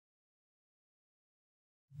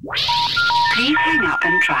Please hang up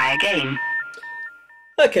and try again.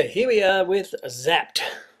 Okay, here we are with Zapd,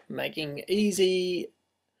 making easy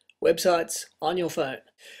websites on your phone.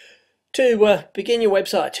 To begin your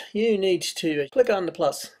website, you need to click on the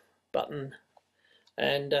plus button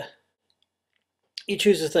and you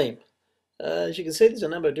choose a theme. As you can see, there's a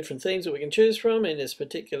number of different themes that we can choose from. In this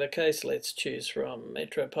particular case, let's choose from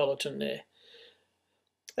Metropolitan there.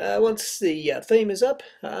 Once the theme is up,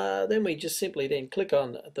 then we just simply then click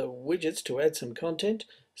on the widgets to add some content.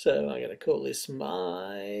 So I'm going to call this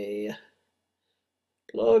my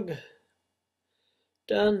blog.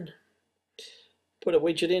 Done. Put a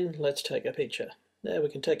widget in. Let's take a picture. Now we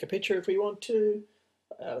can take a picture if we want to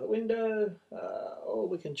out of the window, or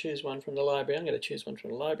we can choose one from the library. I'm going to choose one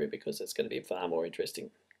from the library because it's going to be far more interesting.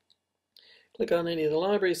 Click on any of the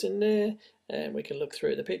libraries in there and we can look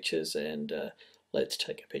through the pictures, and let's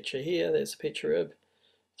take a picture here. There's a picture of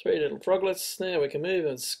three little froglets. Now we can move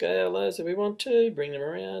and scale those if we want to, bring them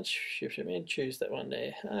around, shift them in, choose that one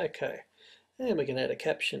there. Okay, and we can add a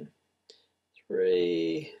caption.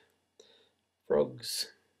 3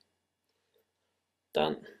 frogs.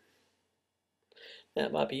 Done. Now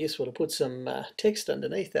it might be useful to put some text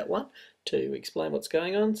underneath that one to explain what's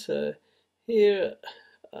going on. So here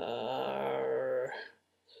are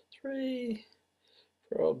 3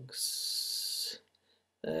 frogs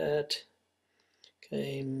that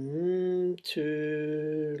came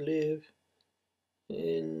to live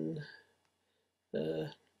in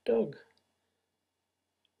the dog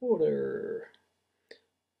water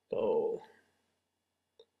bowl.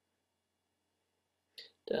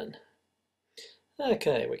 Done.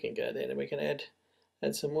 Okay, we can go there and we can add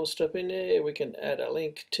some more stuff in there. We can add a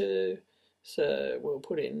link to, so we'll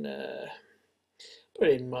put in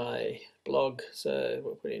my blog. So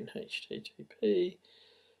we'll put in http :/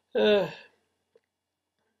 and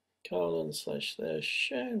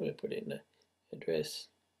we'll put in the address.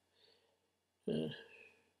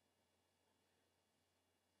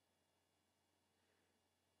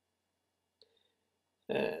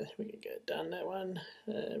 We can go done that one.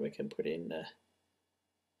 We can put in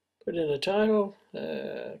a title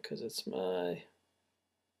because it's my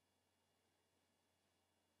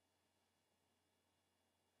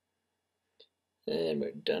and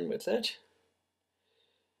we're done with that.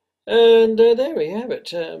 And there we have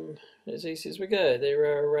it. As easy as we go. There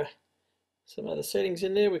are some other settings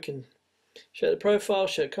in there. We can show the profile,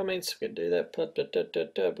 show comments. We can do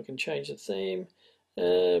that. We can change the theme.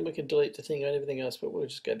 We can delete the thing and everything else, but we'll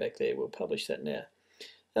just go back there. We'll publish that now.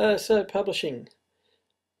 So publishing,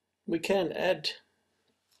 we can add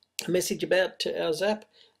a message about our Zap,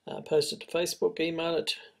 post it to Facebook, email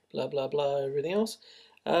it, blah blah blah, everything else.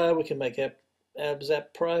 We can make our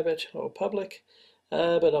Zap private or public,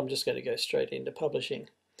 but I'm just going to go straight into publishing.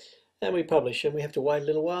 And we publish, and we have to wait a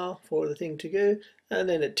little while for the thing to go, and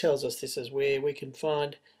then it tells us this is where we can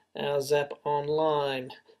find our Zap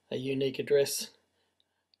online, a unique address.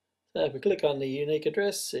 So if we click on the unique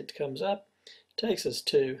address, it comes up, takes us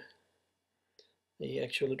to the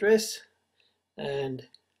actual address, and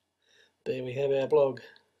there we have our blog.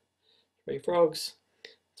 3 frogs.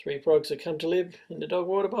 3 frogs that come to live in the dog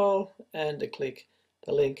water bowl, and to click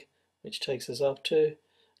the link which takes us up to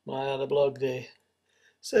my other blog there.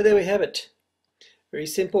 So there we have it. Very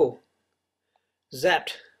simple.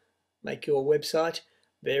 Zapd. Make your website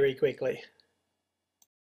very quickly.